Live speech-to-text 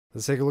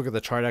Let's take a look at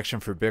the chart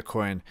action for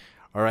Bitcoin.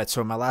 All right,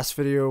 so in my last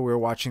video, we were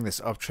watching this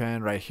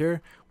uptrend right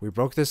here. We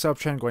broke this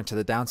uptrend going to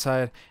the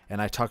downside,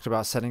 and I talked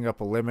about setting up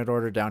a limit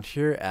order down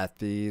here at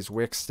these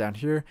wicks down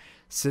here,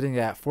 sitting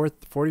at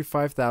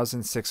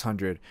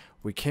 45,600.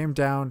 We came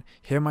down,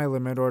 hit my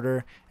limit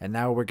order, and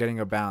now we're getting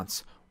a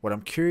bounce. What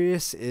I'm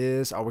curious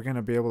is, are we going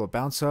to be able to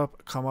bounce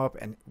up, come up,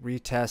 and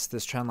retest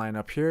this trend line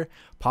up here,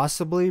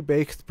 possibly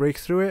break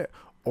through it,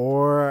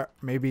 or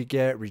maybe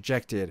get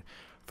rejected?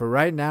 For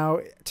right now,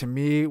 to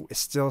me, it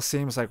still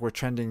seems like we're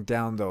trending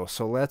down though.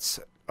 So let's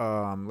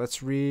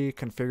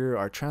reconfigure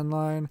our trend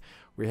line.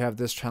 We have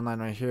this trend line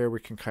right here.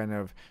 We can kind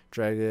of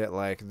drag it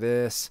like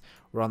this.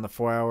 We're on the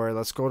 4 hour.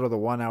 Let's go to the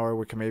 1 hour.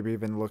 We can maybe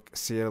even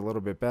see it a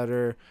little bit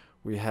better.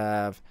 We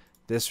have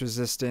this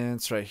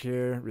resistance right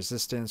here,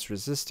 resistance,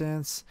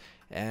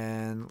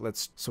 and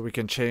so we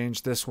can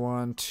change this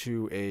one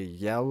to a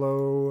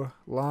yellow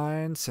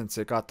line since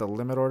it got the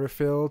limit order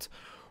filled.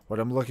 What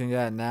I'm looking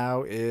at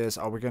now is,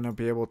 are we going to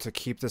be able to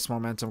keep this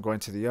momentum going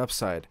to the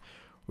upside?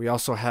 We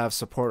also have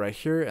support right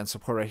here and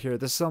support right here.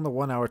 This is on the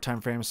 1 hour time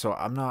frame, so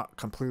I'm not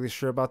completely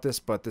sure about this,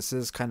 but this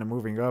is kind of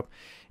moving up.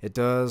 It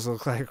does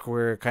look like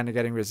we're kind of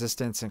getting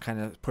resistance and kind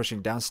of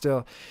pushing down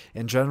still.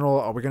 In general,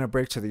 are we going to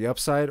break to the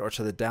upside or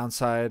to the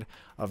downside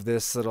of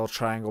this little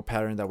triangle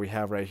pattern that we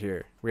have right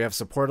here? We have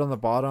support on the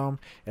bottom.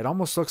 It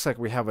almost looks like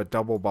we have a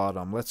double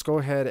bottom. Let's go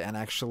ahead and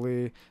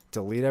actually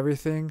delete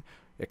everything.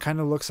 It kind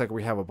of looks like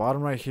we have a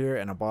bottom right here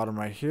and a bottom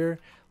right here.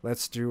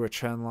 Let's do a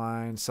trend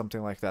line,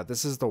 something like that.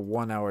 This is the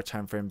 1 hour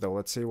time frame though.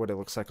 Let's see what it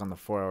looks like on the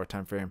 4 hour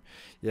time frame.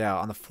 Yeah,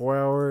 on the 4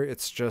 hour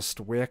it's just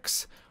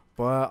wicks,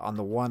 but on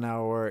the 1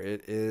 hour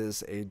it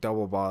is a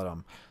double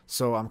bottom.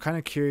 So I'm kind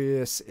of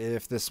curious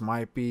if this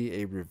might be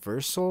a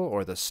reversal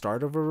or the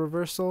start of a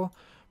reversal,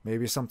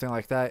 maybe something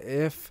like that.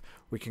 If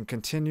we can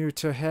continue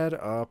to head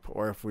up,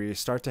 or if we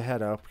start to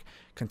head up,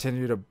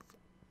 continue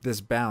this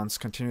bounce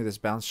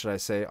should I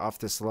say, off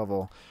this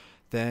level,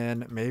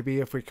 then maybe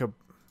if we could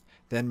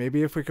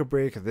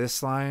break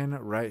this line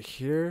right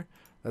here.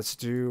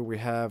 We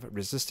have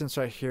resistance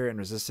right here and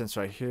resistance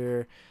right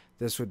here.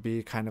 This would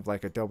be kind of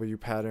like a W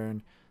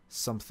pattern,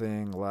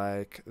 something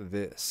like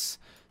this.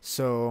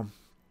 So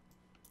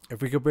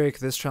if we could break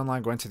this trend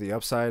line going to the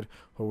upside,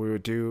 what we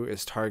would do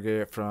is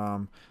target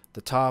from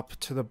the top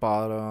to the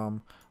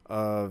bottom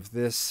of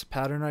this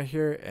pattern right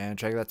here and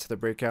drag that to the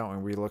breakout,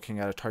 and we're looking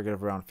at a target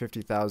of around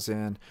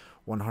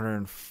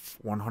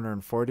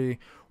 50,140,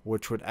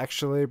 which would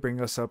actually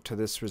bring us up to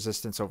this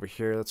resistance over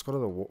here. Let's go to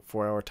the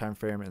 4 hour time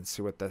frame and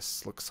see what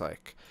this looks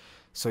like.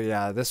 So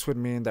yeah, this would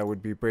mean that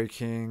would be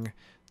breaking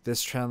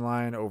this trend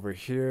line over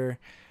here.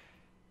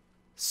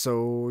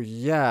 So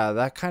yeah,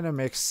 that kind of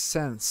makes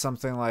sense,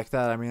 something like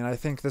that. I mean, I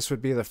think this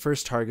would be the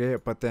first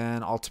target, but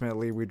then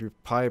ultimately we'd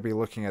probably be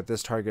looking at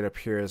this target up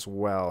here as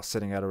well,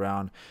 sitting at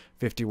around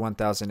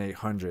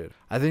 51,800.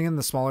 I think in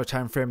the smaller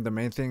time frame, the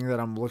main thing that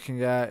I'm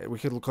looking at, we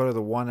could go to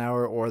the 1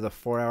 hour or the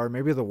 4 hour.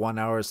 Maybe the 1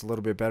 hour is a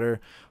little bit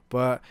better,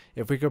 but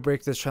if we could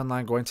break this trend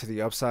line going to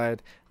the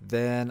upside,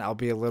 then I'll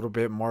be a little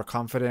bit more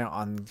confident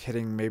on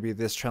hitting maybe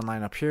this trend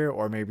line up here,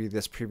 or maybe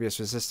this previous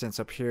resistance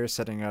up here,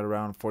 setting at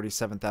around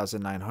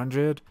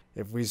 47,900.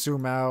 If we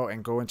zoom out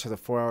and go into the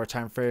 4 hour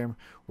time frame,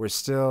 we're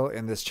still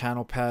in this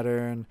channel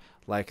pattern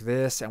like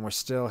this, and we're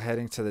still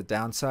heading to the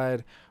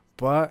downside.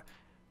 But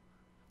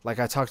like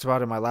I talked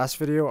about in my last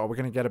video, are we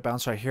going to get a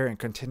bounce right here and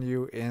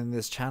continue in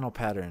this channel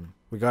pattern?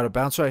 We got a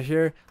bounce right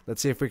here.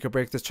 Let's see if we could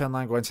break this trend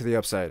line going to the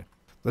upside.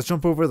 Let's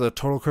jump over the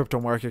total crypto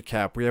market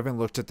cap. We haven't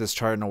looked at this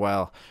chart in a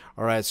while.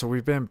 All right, so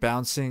we've been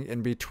bouncing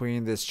in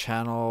between this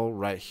channel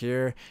right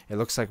here. It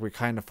looks like we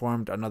kind of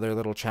formed another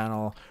little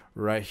channel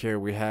right here.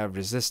 We have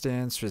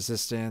resistance,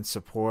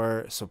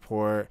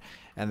 support,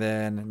 and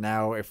then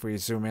now if we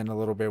zoom in a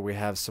little bit, we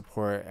have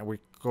support, and we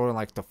go to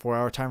like the 4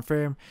 hour time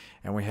frame,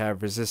 and we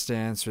have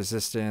resistance,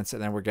 and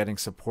then we're getting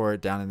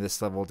support down in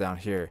this level down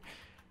here,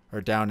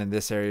 or down in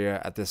this area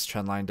at this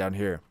trend line down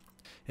here.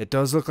 It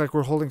does look like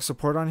we're holding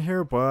support on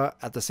here, but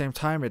at the same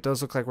time, it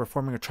does look like we're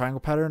forming a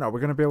triangle pattern. Are we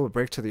going to be able to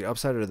break to the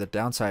upside or the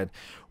downside?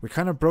 We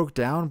kind of broke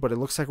down, but it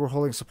looks like we're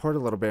holding support a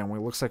little bit, and it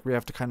looks like we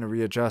have to kind of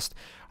readjust.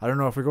 I don't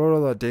know, if we go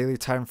to the daily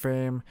time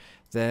frame,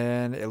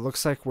 then it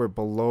looks like we're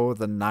below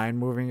the 9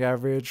 moving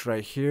average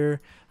right here.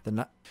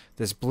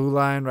 This blue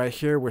line right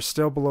here, we're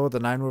still below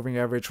the 9 moving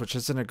average, which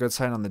isn't a good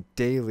sign on the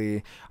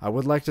daily. I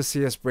would like to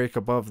see us break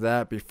above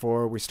that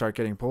before we start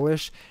getting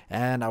bullish,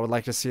 and I would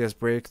like to see us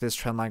break this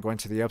trend line going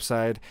to the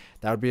upside.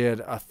 That would be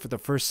the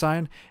first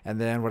sign, and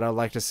then what I'd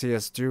like to see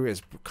us do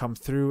is come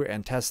through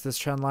and test this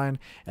trend line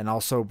and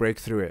also break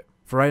through it.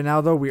 For right now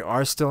though, we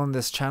are still in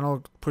this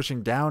channel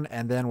pushing down,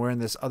 and then we're in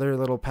this other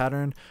little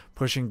pattern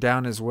pushing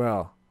down as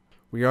well.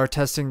 We are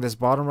testing this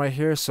bottom right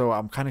here, so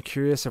I'm kind of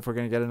curious if we're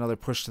going to get another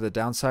push to the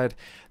downside.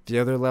 The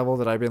other level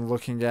that I've been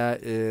looking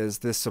at is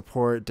this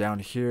support down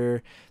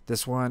here.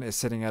 This one is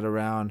sitting at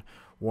around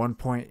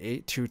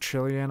 1.82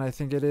 trillion, I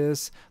think it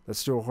is.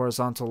 Let's do a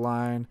horizontal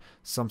line,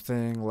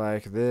 something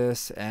like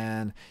this,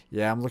 and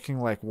yeah, I'm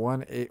looking like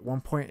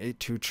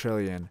 1.82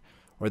 trillion.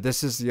 or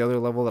this is the other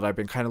level that I've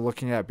been kind of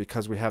looking at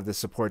because we have this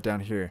support down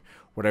here.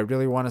 What I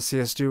really want to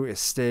see us do is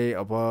stay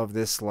above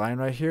this line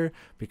right here,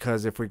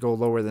 because if we go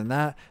lower than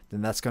that,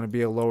 then that's going to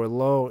be a lower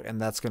low,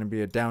 and that's going to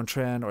be a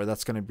downtrend, or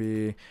that's going to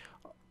be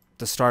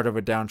the start of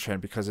a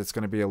downtrend because it's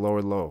going to be a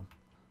lower low.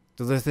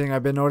 The other thing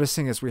I've been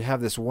noticing is we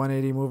have this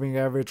 180 moving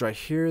average right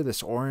here,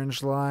 this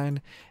orange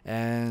line,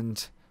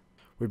 and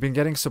we've been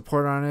getting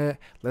support on it.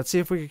 Let's see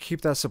if we could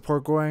keep that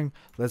support going.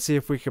 Let's see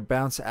if we could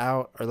bounce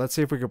out, or let's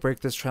see if we could break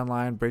this trend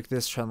line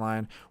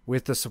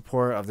with the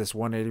support of this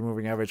 180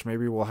 moving average.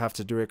 Maybe we'll have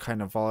to do it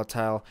kind of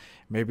volatile.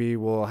 Maybe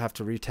we'll have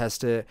to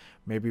retest it,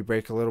 maybe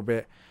break a little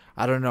bit.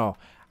 I don't know.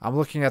 I'm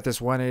looking at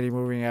this 180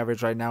 moving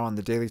average right now on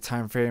the daily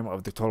time frame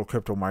of the total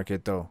crypto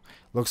market though.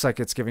 Looks like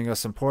it's giving us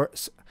support.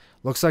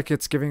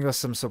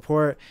 Some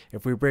support.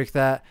 If we break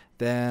that,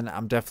 then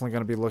I'm definitely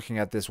going to be looking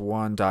at this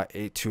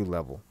 1.82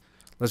 level.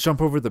 Let's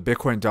jump over the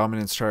Bitcoin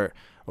dominance chart.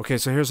 Okay,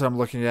 so here's what I'm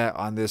looking at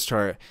on this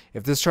chart.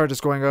 If this chart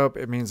is going up,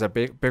 it means that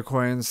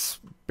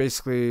Bitcoin's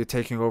basically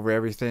taking over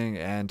everything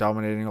and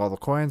dominating all the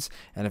coins.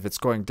 And if it's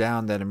going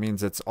down, then it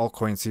means it's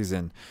altcoin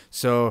season.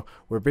 So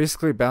we're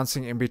basically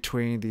bouncing in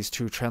between these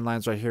two trend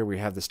lines right here. We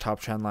have this top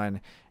trend line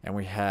and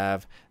we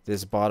have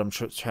this bottom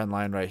trend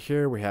line right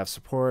here. We have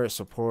support,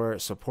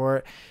 support,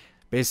 support.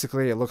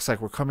 Basically, it looks like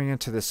we're coming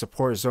into the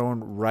support zone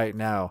right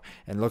now,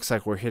 and looks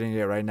like we're hitting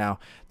it right now.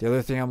 The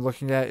other thing I'm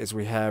looking at is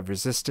we have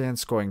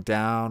resistance going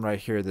down right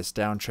here, this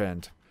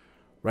downtrend.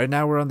 Right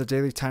now we're on the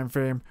daily time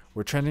frame.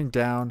 We're trending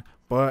down,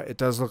 but it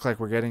does look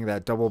like we're getting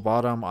that double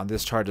bottom on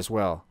this chart as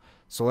well.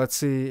 So let's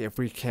see if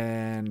we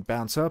can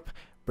bounce up,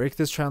 break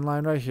this trend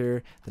line right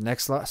here. The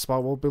next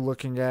spot we'll be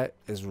looking at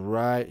is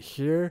right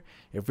here.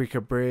 If we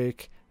could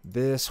break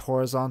this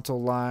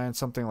horizontal line,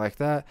 something like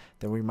that,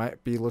 then we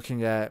might be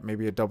looking at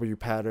maybe a W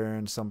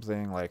pattern,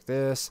 something like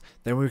this.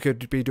 Then we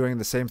could be doing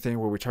the same thing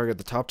where we target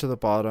the top to the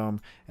bottom,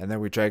 and then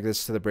we drag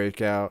this to the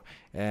breakout,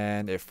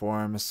 and it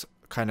forms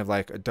kind of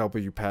like a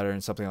W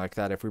pattern, something like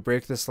that. If we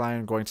break this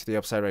line going to the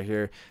upside right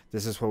here,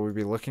 this is what we'd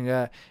be looking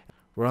at.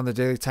 We're on the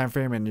daily time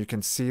frame, and you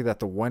can see that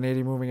the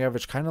 180 moving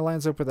average kind of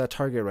lines up with that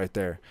target right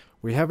there.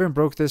 We haven't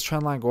broke this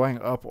trend line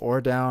going up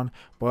or down,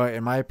 but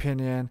in my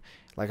opinion,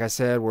 like I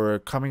said, we're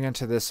coming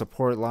into this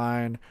support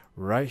line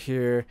right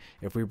here.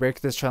 If we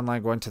break this trend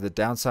line going to the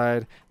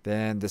downside,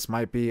 then this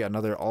might be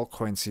another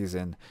altcoin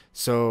season.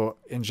 So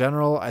in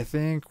general, I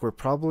think we're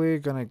probably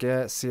gonna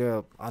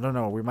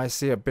we might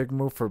see a big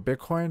move for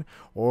Bitcoin,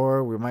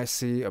 or we might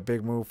see a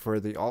big move for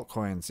the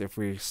altcoins if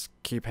we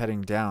keep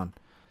heading down.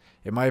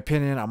 In my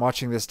opinion, I'm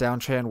watching this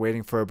downtrend,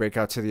 waiting for a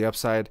breakout to the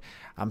upside.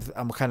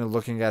 I'm kind of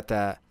looking at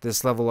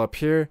this level up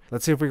here.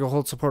 Let's see if we can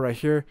hold support right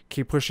here,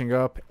 keep pushing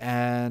up,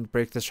 and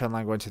break this trend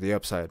line going to the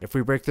upside. If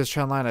we break this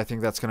trend line, I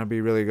think that's going to be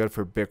really good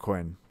for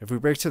Bitcoin. If we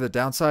break to the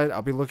downside,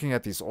 I'll be looking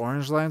at these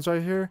orange lines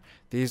right here.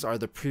 These are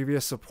the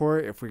previous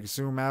support. If we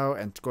zoom out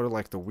and go to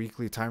like the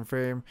weekly time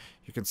frame,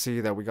 you can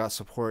see that we got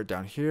support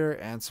down here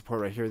and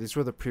support right here. These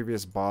were the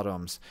previous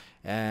bottoms,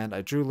 and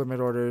I drew limit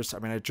orders.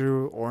 I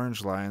drew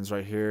orange lines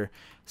right here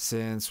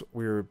since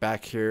we were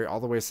back here, all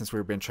the way since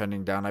we've been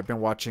trending down. I've been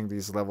watching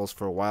these levels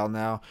for a while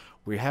now.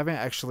 We haven't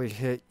actually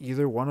hit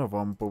either one of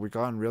them, but we've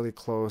gotten really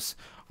close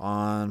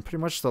on pretty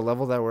much the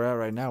level that we're at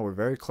right now. We're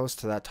very close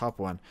to that top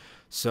one.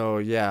 So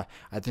yeah,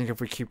 I think if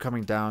we keep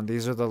coming down,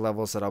 these are the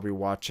levels that I'll be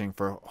watching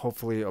for,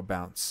 hopefully a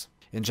bounce.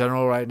 In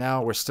general, right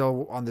now, we're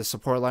still on this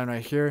support line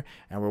right here,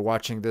 and we're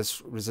watching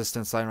this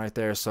resistance line right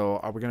there. So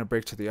are we going to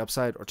break to the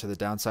upside or to the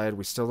downside?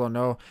 We still don't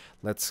know.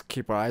 Let's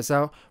keep our eyes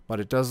out,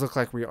 but it does look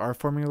like we are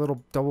forming a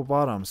little double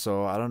bottom.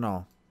 So I don't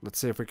know. Let's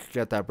see if we could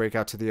get that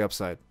breakout to the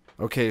upside.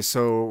 Okay,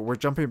 so we're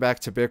jumping back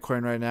to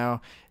Bitcoin right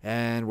now,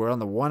 and we're on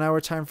the 1 hour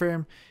time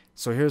frame.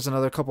 So here's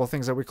another couple of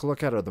things that we could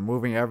look at are the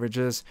moving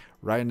averages.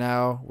 Right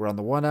now, we're on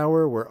the 1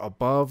 hour. We're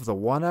above the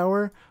 1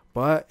 hour,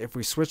 but if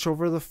we switch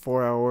over the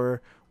 4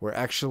 hour, we're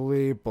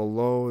actually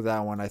below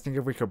that one. I think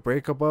if we could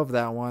break above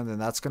that one, then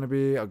that's going to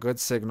be a good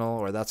signal,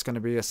 or that's going to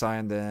be a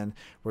sign then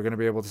we're going to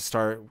be able to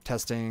start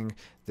testing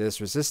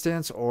this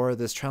resistance or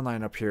this trend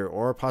line up here,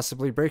 or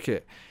possibly break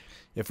it.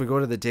 If we go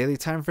to the daily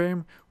time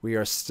frame, we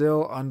are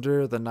still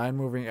under the 9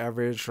 moving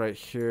average right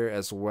here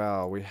as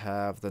well. We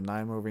have the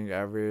 9 moving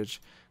average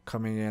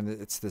coming in.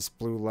 It's this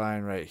blue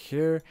line right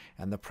here,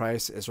 and the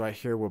price is right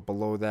here. We're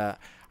below that.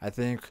 I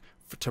think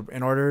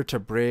in order to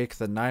break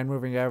the 9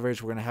 moving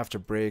average, we're going to have to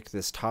break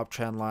this top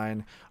trend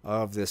line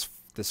of this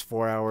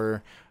 4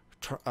 hour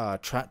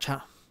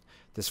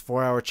this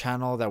 4 hour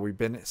channel that we've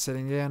been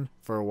sitting in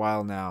for a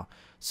while now.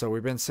 So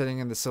we've been sitting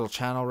in this little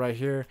channel right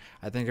here.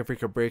 I think if we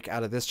could break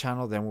out of this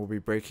channel, then we'll be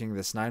breaking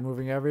this 9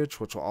 moving average,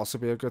 which will also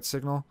be a good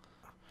signal.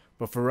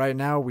 But for right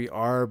now, we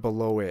are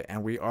below it,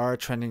 and we are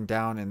trending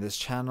down in this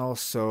channel.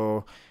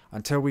 So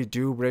until we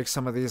do break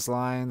some of these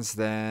lines,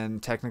 then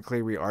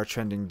technically we are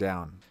trending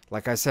down.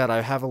 Like I said,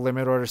 I have a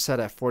limit order set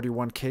at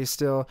 41K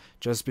still,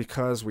 just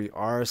because we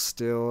are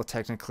still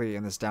technically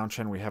in this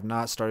downtrend. We have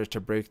not started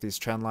to break these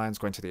trend lines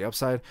going to the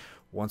upside.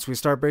 Once we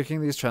start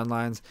breaking these trend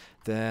lines,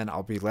 then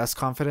I'll be less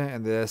confident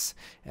in this,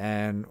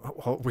 and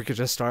we could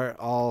just start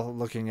all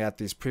looking at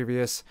these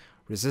previous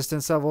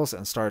resistance levels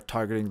and start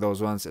targeting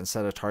those ones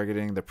instead of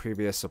targeting the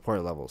previous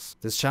support levels.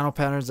 This channel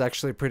pattern's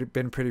actually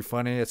been pretty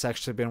funny. It's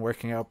actually been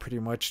working out pretty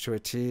much to a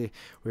T.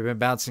 We've been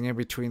bouncing in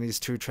between these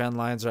two trend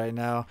lines right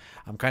now.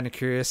 I'm kind of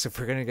curious if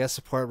we're going to get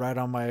support right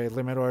on my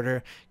limit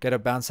order, get a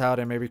bounce out,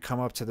 and maybe come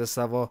up to this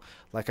level.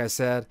 Like I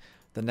said,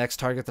 the next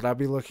target that I'll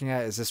be looking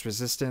at is this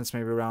resistance,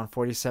 maybe around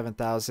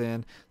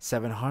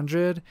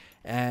 47,700.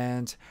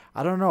 And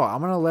I don't know, I'm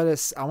going to let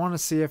it, I want to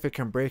see if it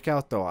can break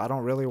out though. I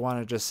don't really want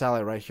to just sell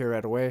it right here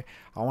right away.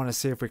 I want to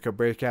see if we could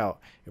break out.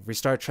 If we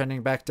start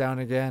trending back down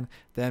again,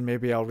 then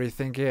maybe I'll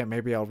rethink it.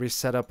 Maybe I'll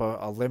reset up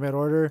a limit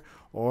order,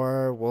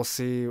 or we'll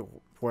see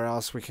where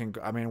else we can,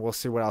 we'll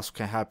see what else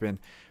can happen,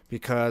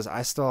 because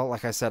I still,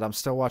 like I said, I'm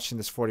still watching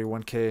this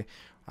 41K.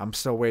 I'm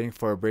still waiting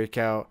for a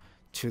breakout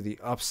to the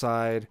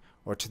upside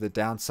or to the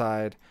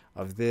downside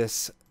of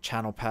this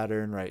channel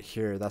pattern right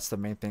here. That's the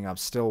main thing I'm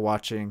still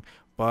watching,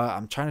 but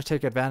I'm trying to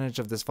take advantage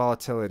of this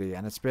volatility,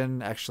 and it's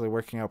been actually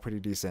working out pretty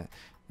decent.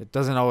 It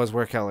doesn't always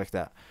work out like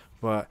that,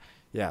 but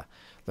yeah,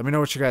 let me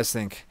know what you guys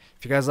think.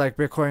 If you guys like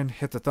Bitcoin,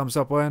 hit the thumbs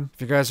up button. If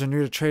you guys are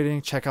new to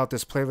trading, check out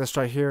this playlist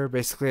right here.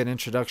 Basically an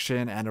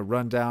introduction and a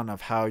rundown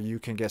of how you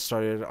can get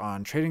started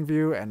on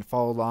TradingView and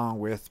follow along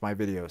with my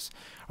videos.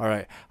 All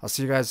right, I'll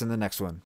see you guys in the next one.